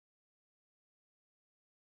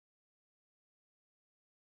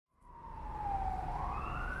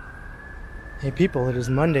Hey people, it is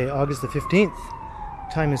Monday, August the 15th.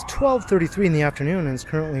 Time is 12:33 in the afternoon and it's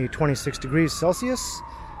currently 26 degrees Celsius.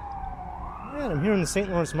 And I'm here in the St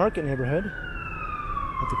Lawrence Market neighborhood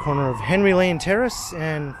at the corner of Lane Terrace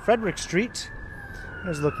and Frederick Street.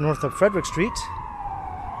 There's a look north of Frederick Street.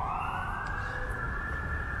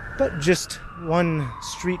 But just one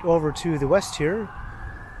street over to the west here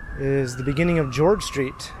is the beginning of George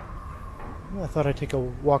Street. I thought I'd take a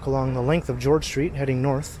walk along the length of George Street heading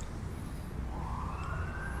north.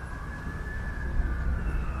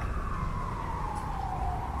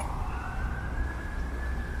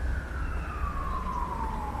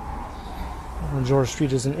 George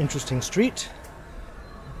Street is an interesting street.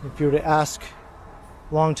 If you were to ask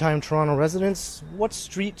longtime Toronto residents, what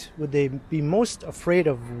street would they be most afraid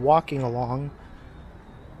of walking along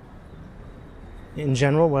in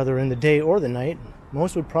general, whether in the day or the night,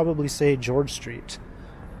 most would probably say George Street.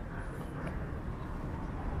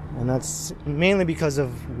 And that's mainly because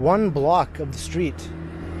of one block of the street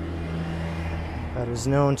that is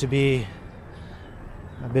known to be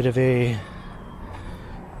a bit of a,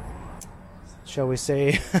 shall we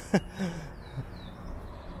say,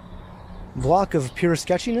 block of pure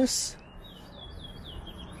sketchiness.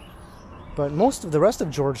 But most of the rest of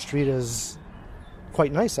George Street is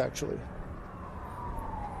quite nice, actually.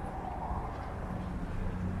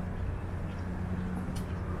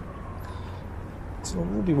 So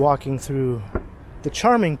we'll be walking through the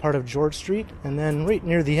charming part of George Street, and then right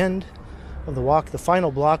near the end of the walk, the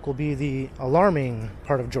final block will be the alarming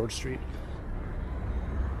part of George Street.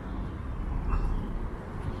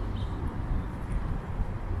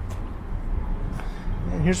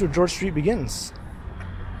 And here's where George Street begins.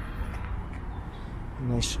 A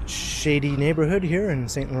nice shady neighborhood here in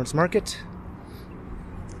St Lawrence Market.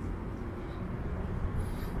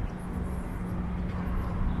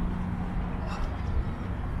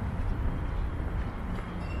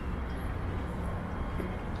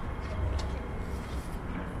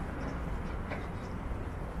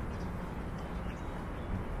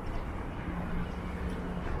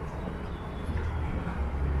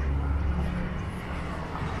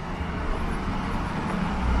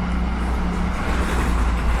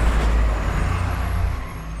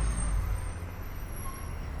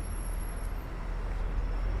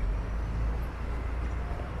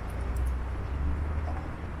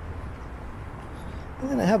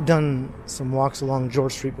 And I have done some walks along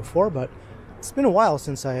George Street before, but it's been a while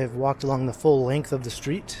since I have walked along the full length of the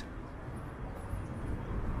street.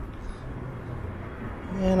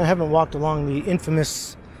 And I haven't walked along the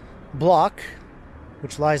infamous block,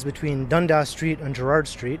 which lies between Dundas Street and Gerrard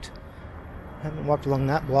Street. I haven't walked along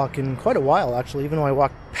that block in quite a while, actually, even though I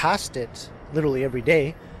walk past it literally every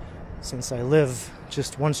day, since I live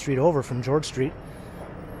just one street over from George Street.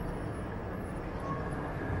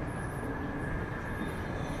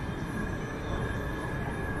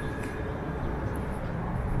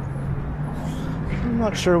 I'm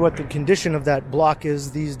not sure what the condition of that block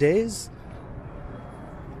is these days.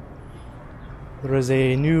 There is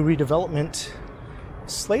a new redevelopment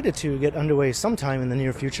slated to get underway sometime in the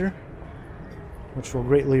near future, which will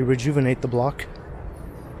greatly rejuvenate the block.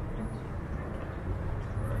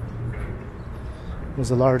 There's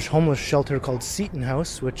a large homeless shelter called Seton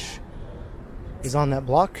House, which is on that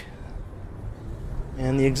block.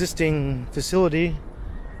 And the existing facility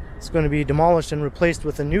is going to be demolished and replaced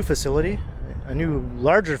with a new facility. A new,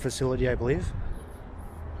 larger facility, I believe,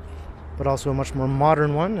 but also a much more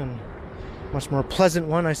modern one and much more pleasant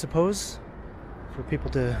one, I suppose, for people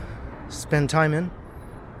to spend time in.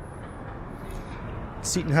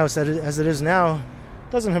 Seton House, as it is now,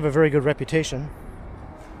 doesn't have a very good reputation.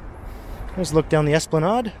 Let's look down the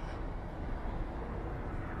Esplanade.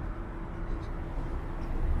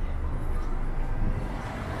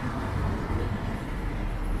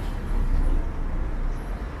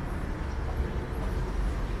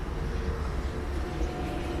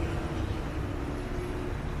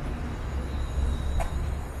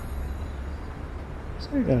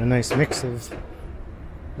 We've got a nice mix of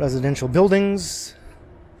residential buildings.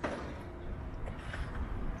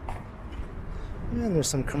 And there's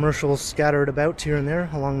some commercials scattered about here and there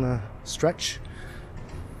along the stretch.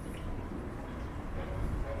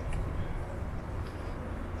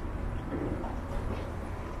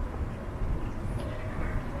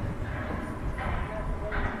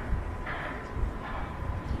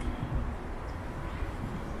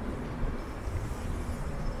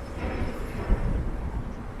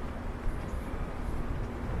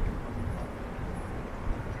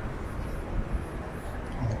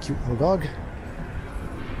 Cute little dog.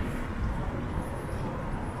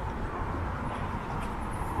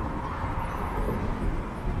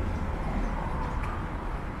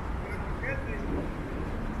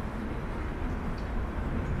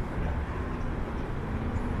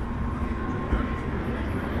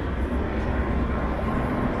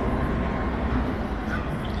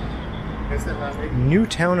 New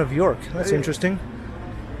Town of York. That's interesting.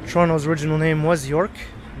 Toronto's original name was York.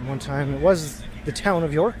 And one time it was the town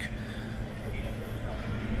of York.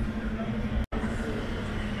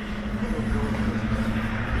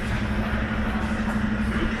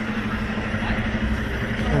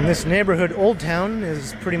 And this neighborhood, Old Town,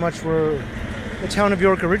 is pretty much where the town of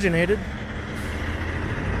York originated.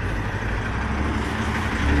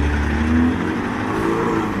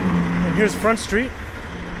 And here's Front Street.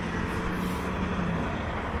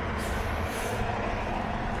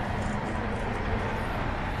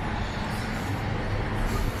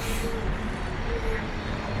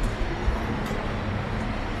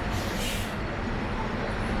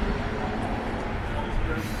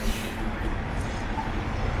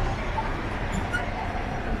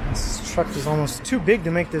 This truck is almost too big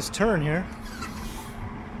to make this turn here.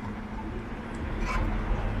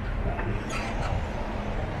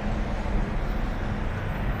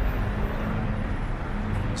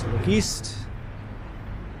 Let's look east.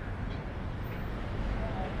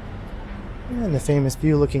 And the famous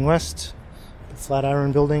view looking west, the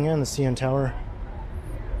Flatiron Building and the CN Tower.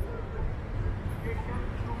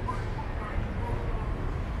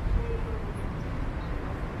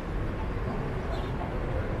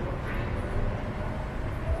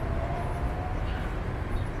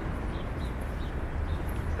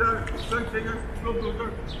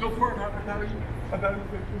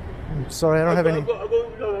 I'm sorry, I don't have any.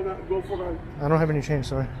 I don't have any change,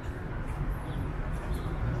 sorry.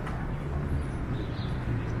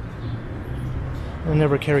 I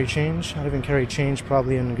never carry change. I haven't carried change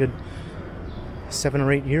probably in a good 7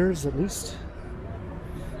 or 8 years at least.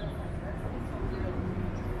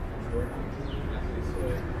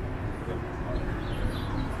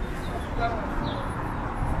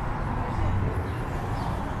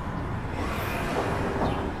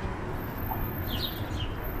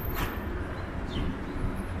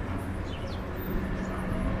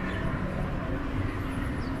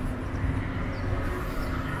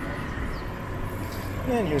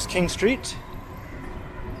 And here's King Street.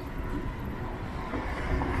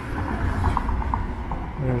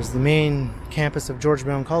 There's the main campus of George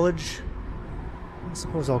Brown College. I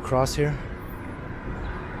suppose I'll cross here.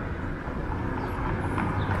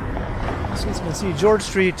 So as you can see, George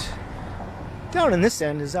Street down in this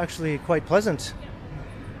end is actually quite pleasant.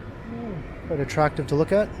 Quite attractive to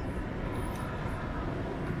look at.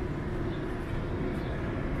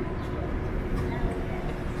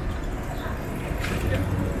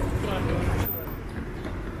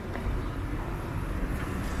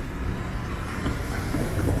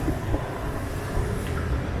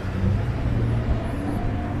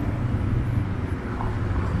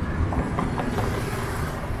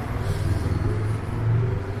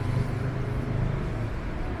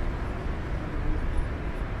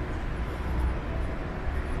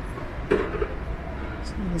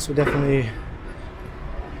 This would definitely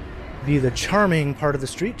be the charming part of the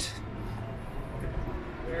street.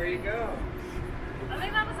 There you go. I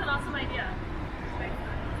think that was an awesome idea.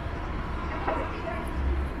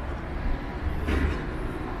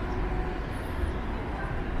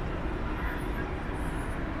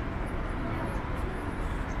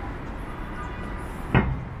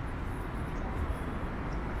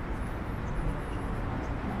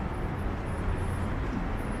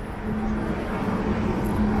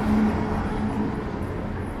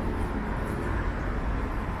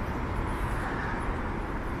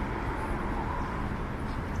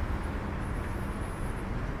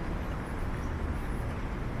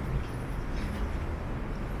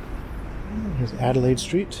 Here's Adelaide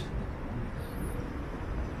Street.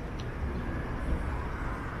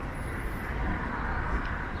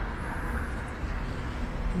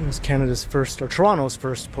 Here's Canada's first, or Toronto's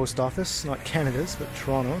first post office. Not Canada's, but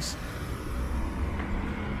Toronto's.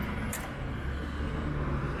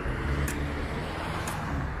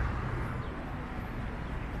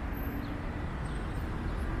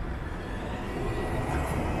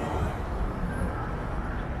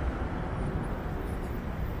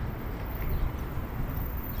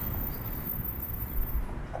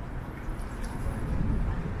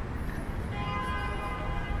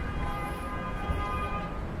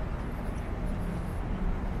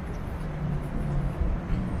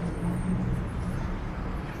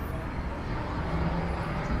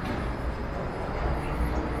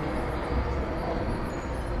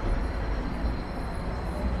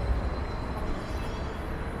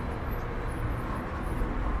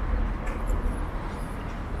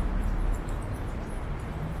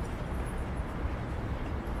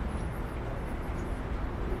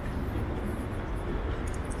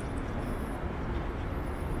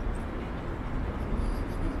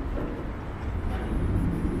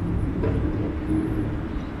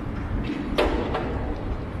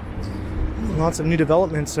 Lots of new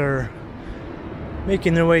developments are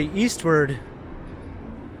making their way eastward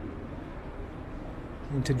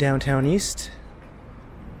into downtown East,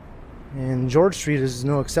 and George Street is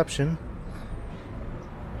no exception.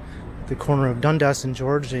 At the corner of Dundas and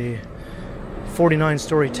George, a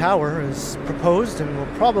 49-story tower is proposed and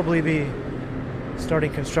will probably be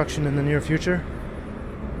starting construction in the near future.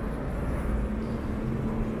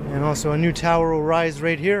 And also a new tower will rise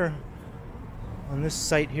right here on this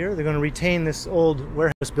site here. They're going to retain this old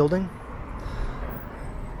warehouse building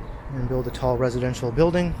and build a tall residential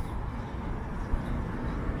building.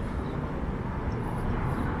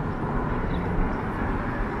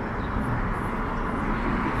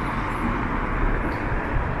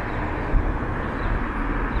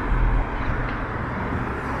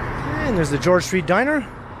 And there's the George Street Diner.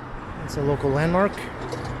 It's a local landmark.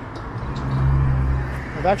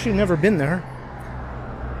 I've actually never been there,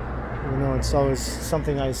 even though it's always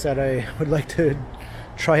something I said I would like to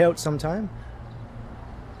try out sometime.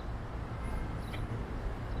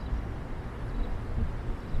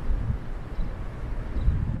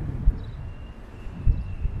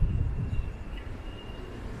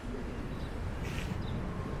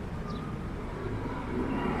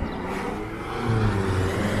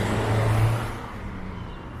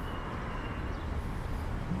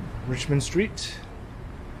 Richmond Street.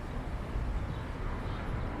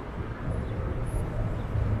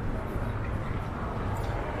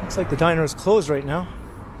 Looks like the diner is closed right now.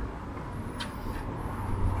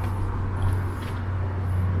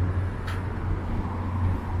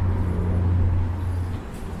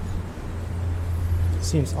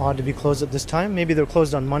 Seems odd to be closed at this time. Maybe they're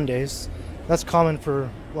closed on Mondays. That's common for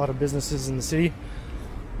a lot of businesses in the city,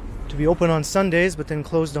 to be open on Sundays but then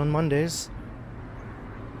closed on Mondays.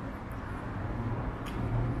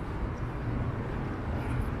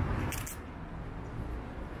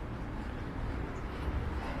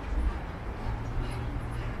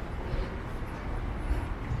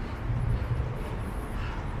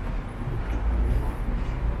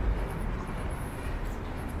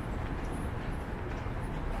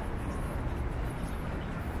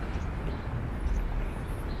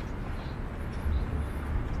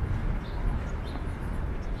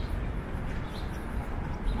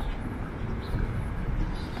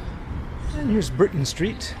 And here's Britton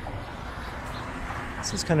Street.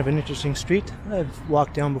 This is kind of an interesting street. I've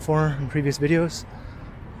walked down before in previous videos.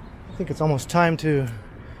 I think it's almost time to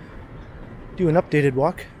do an updated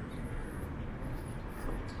walk.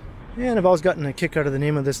 And I've always gotten a kick out of the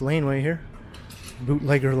name of this laneway here,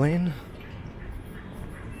 Bootlegger Lane.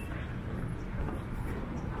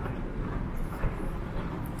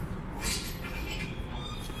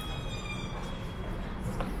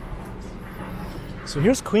 So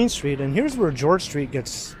here's Queen Street, and here's where George Street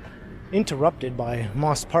gets interrupted by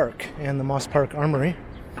Moss Park and the Moss Park Armory.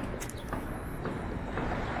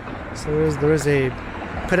 So there is a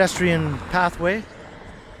pedestrian pathway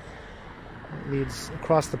that leads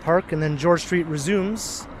across the park, and then George Street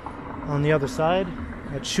resumes on the other side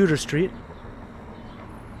at Shooter Street.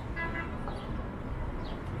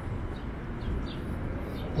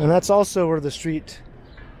 And that's also where the street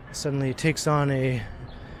suddenly takes on a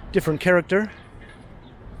different character.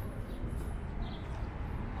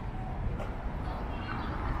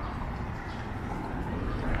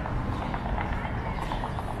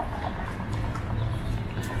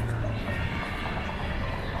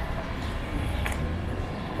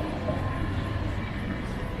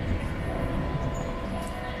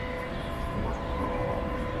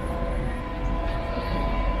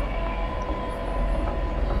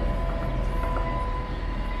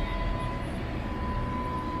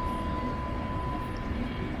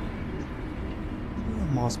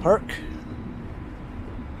 Moss Park.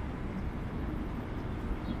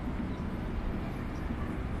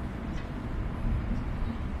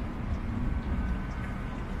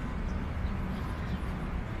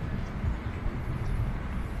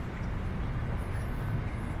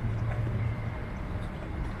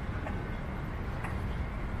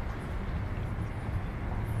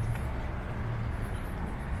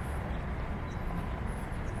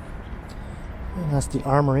 And that's the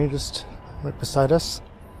Armory just right beside us.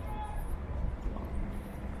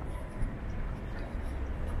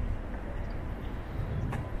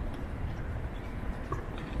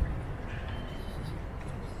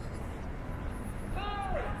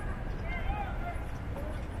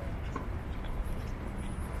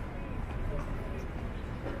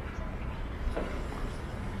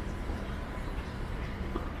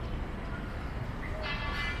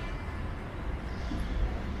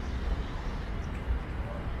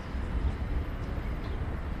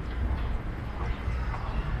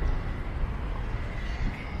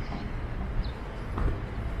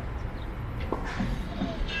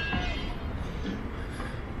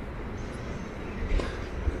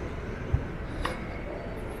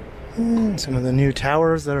 And some of the new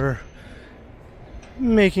towers that are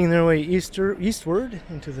making their way eastward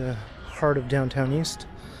into the heart of downtown East.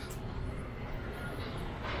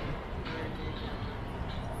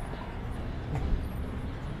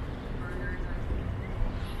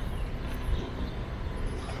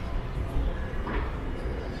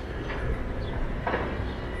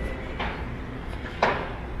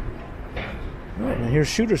 All right, now here's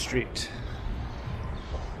Shooter Street.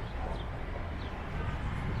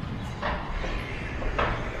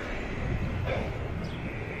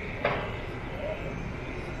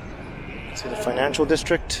 See the financial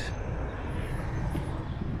district.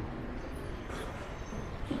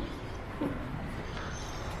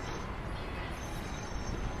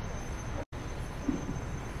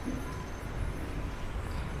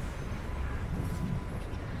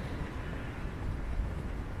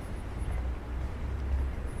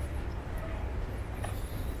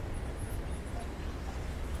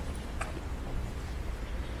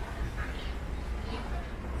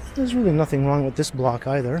 There's really nothing wrong with this block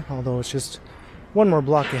either, although it's just one more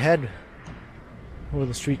block ahead where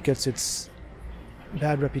the street gets its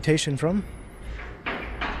bad reputation from.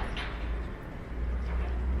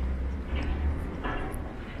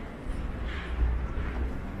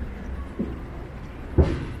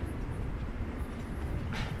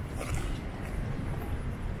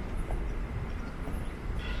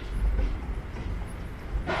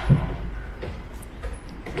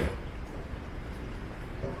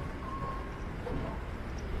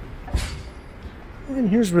 And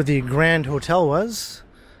here's where the Grand Hotel was.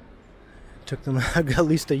 It took them at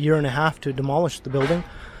least a year and a half to demolish the building.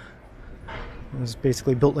 It was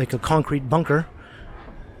basically built like a concrete bunker.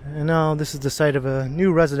 And now this is the site of a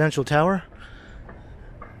new residential tower.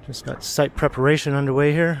 Just got site preparation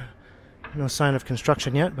underway here. No sign of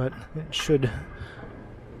construction yet, but it should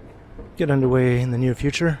get underway in the near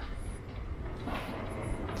future.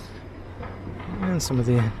 And some of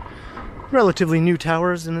the relatively new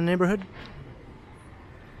towers in the neighborhood.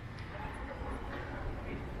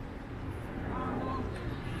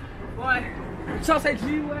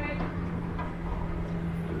 G-Way.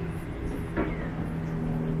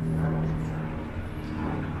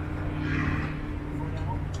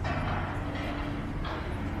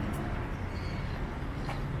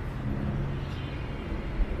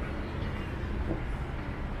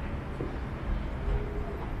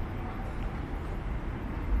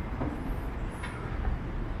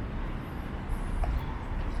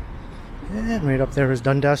 And right up there is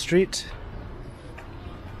Dundas Street.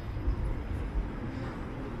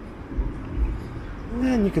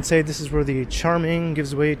 And you could say this is where the charming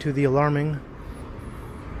gives way to the alarming.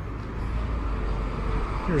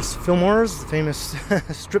 Here's Fillmore's, the famous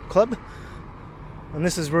strip club. And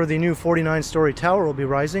this is where the new 49-story tower will be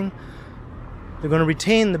rising. They're going to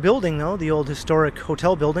retain the building though, the old historic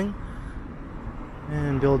hotel building,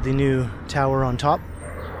 and build the new tower on top.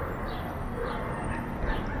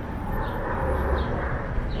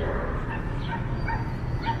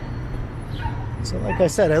 So like I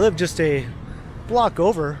said, I live just a block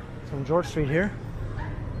over from George Street here,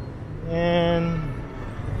 and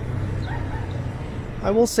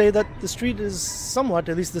I will say that the street is somewhat,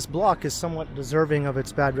 at least this block is somewhat deserving of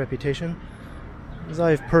its bad reputation, as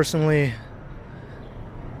I've personally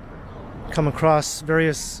come across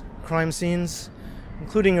various crime scenes,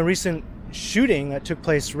 including a recent shooting that took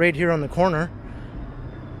place right here on the corner,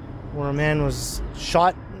 where a man was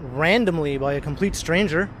shot randomly by a complete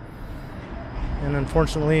stranger. And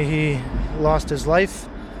unfortunately he lost his life,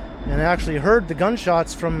 and I actually heard the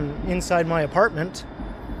gunshots from inside my apartment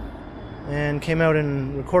and came out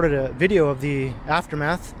and recorded a video of the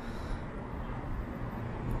aftermath.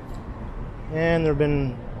 And there have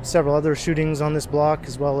been several other shootings on this block,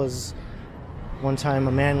 as well as one time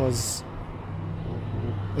a man was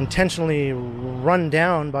intentionally run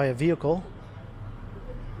down by a vehicle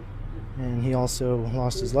and he also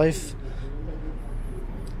lost his life.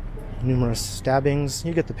 Numerous stabbings.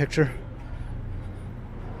 You get the picture.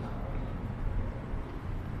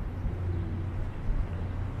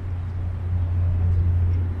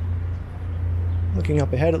 Looking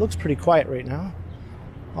up ahead, it looks pretty quiet right now.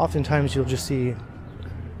 Oftentimes you'll just see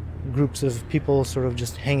groups of people sort of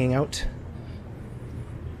just hanging out,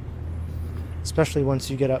 especially once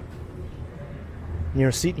you get up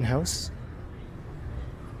near Seton House.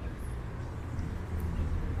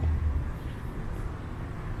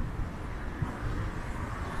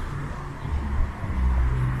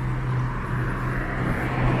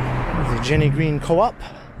 Jenny Green Co-op.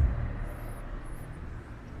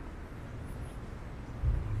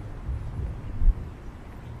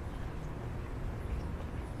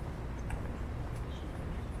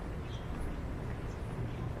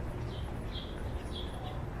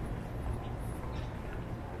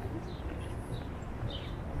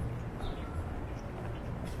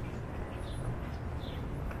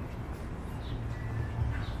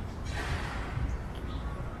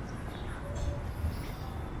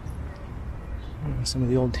 Some of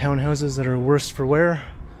the old townhouses that are worse for wear.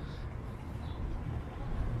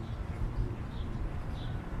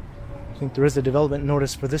 I think there is a development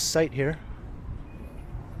notice for this site here.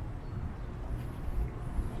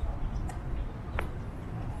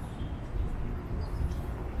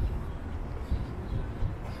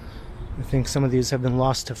 I think some of these have been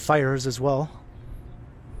lost to fires as well.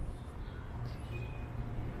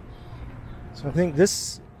 So I think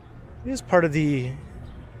this is part of the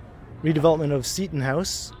redevelopment of Seton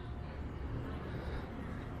House.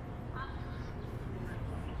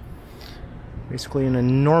 Basically an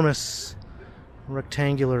enormous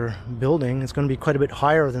rectangular building. It's going to be quite a bit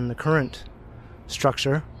higher than the current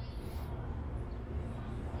structure.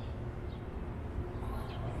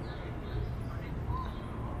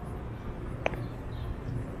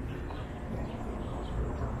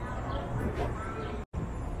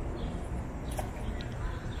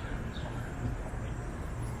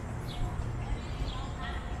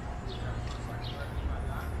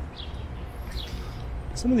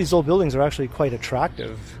 Some of these old buildings are actually quite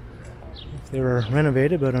attractive if they were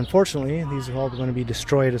renovated, but unfortunately these are all going to be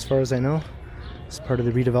destroyed as far as I know. It's part of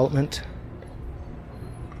the redevelopment.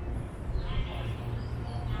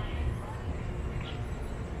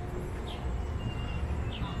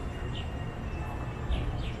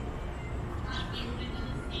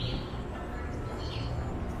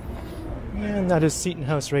 And that is Seton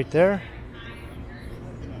House right there.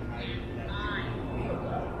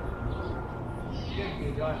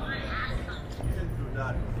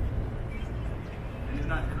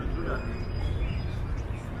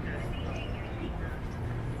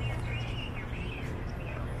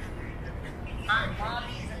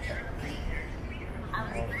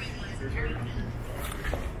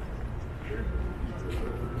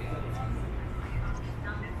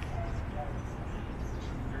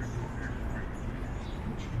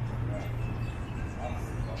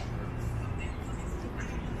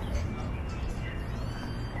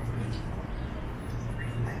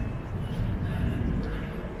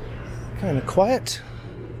 Kind of quiet.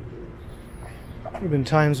 There have been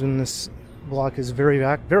times when this block is very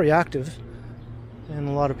active, and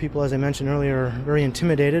a lot of people, as I mentioned earlier, are very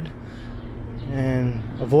intimidated and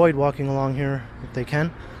avoid walking along here if they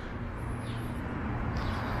can.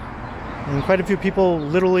 And quite a few people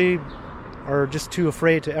literally are just too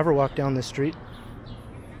afraid to ever walk down this street.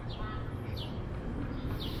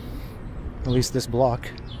 At least this block.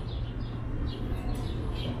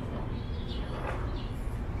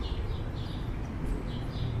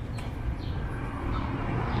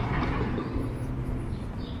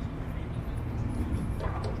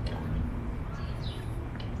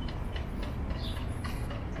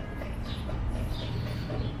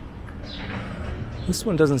 This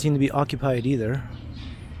one doesn't seem to be occupied either.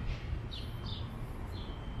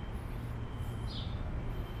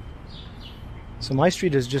 So my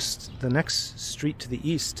street is just the next street to the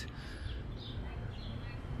east.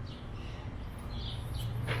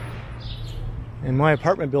 And my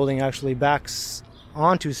apartment building actually backs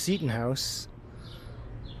onto Seton House.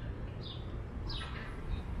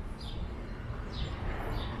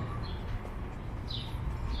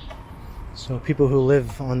 So people who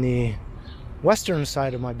live on the western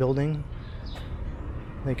side of my building,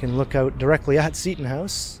 they can look out directly at Seton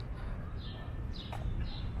House.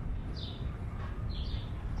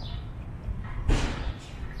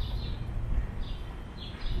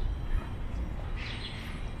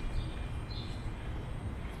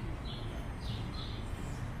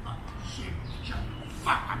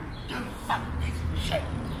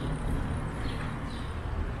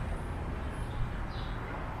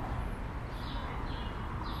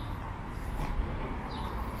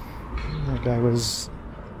 That guy was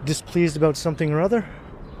displeased about something or other.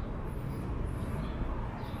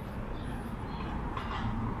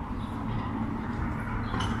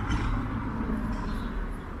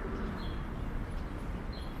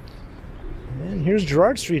 And here's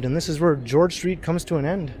Gerrard Street, and this is where George Street comes to an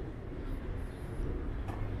end.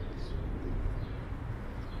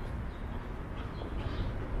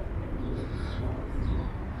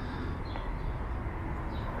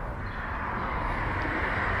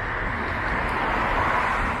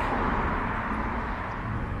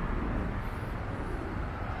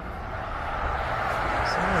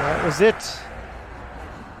 Was it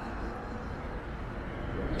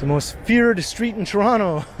the most feared street in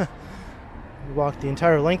Toronto? We walked the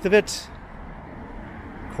entire length of it.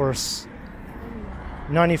 Of course,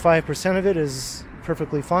 95% of it is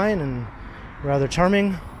perfectly fine and rather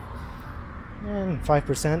charming, and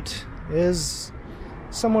 5% is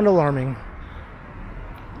somewhat alarming.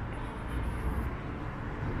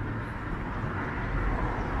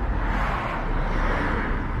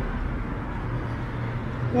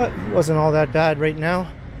 But it wasn't all that bad right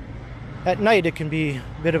now. At night it can be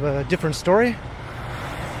a bit of a different story.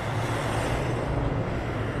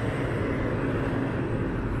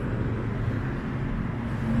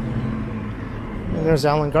 And there's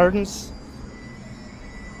Allen Gardens.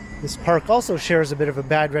 This park also shares a bit of a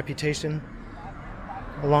bad reputation,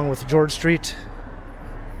 along with George Street.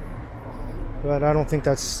 But I don't think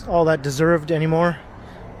that's all that deserved anymore.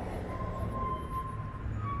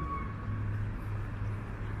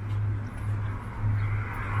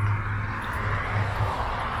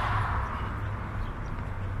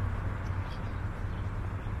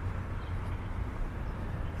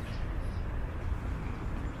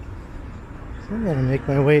 I'm gonna make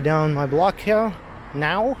my way down my block here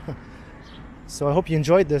now. So I hope you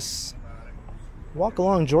enjoyed this walk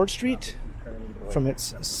along George Street from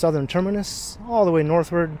its southern terminus all the way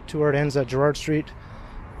northward to where it ends at Gerrard Street.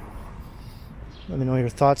 Let me know your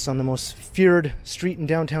thoughts on the most feared street in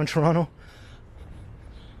downtown Toronto.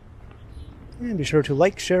 And be sure to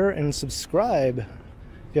like, share, and subscribe if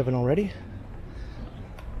you haven't already.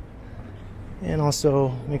 And also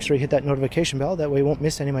make sure you hit that notification bell, that way you won't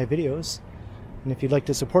miss any of my videos. And if you'd like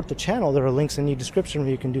to support the channel, there are links in the description where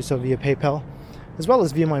you can do so via PayPal, as well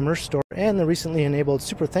as via my merch store and the recently enabled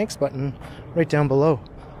Super Thanks button right down below.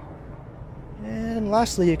 And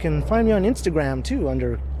lastly, you can find me on Instagram too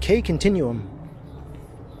under KContinuum.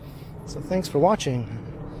 So thanks for watching,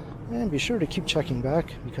 and be sure to keep checking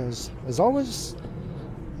back because, as always,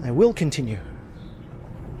 I will continue.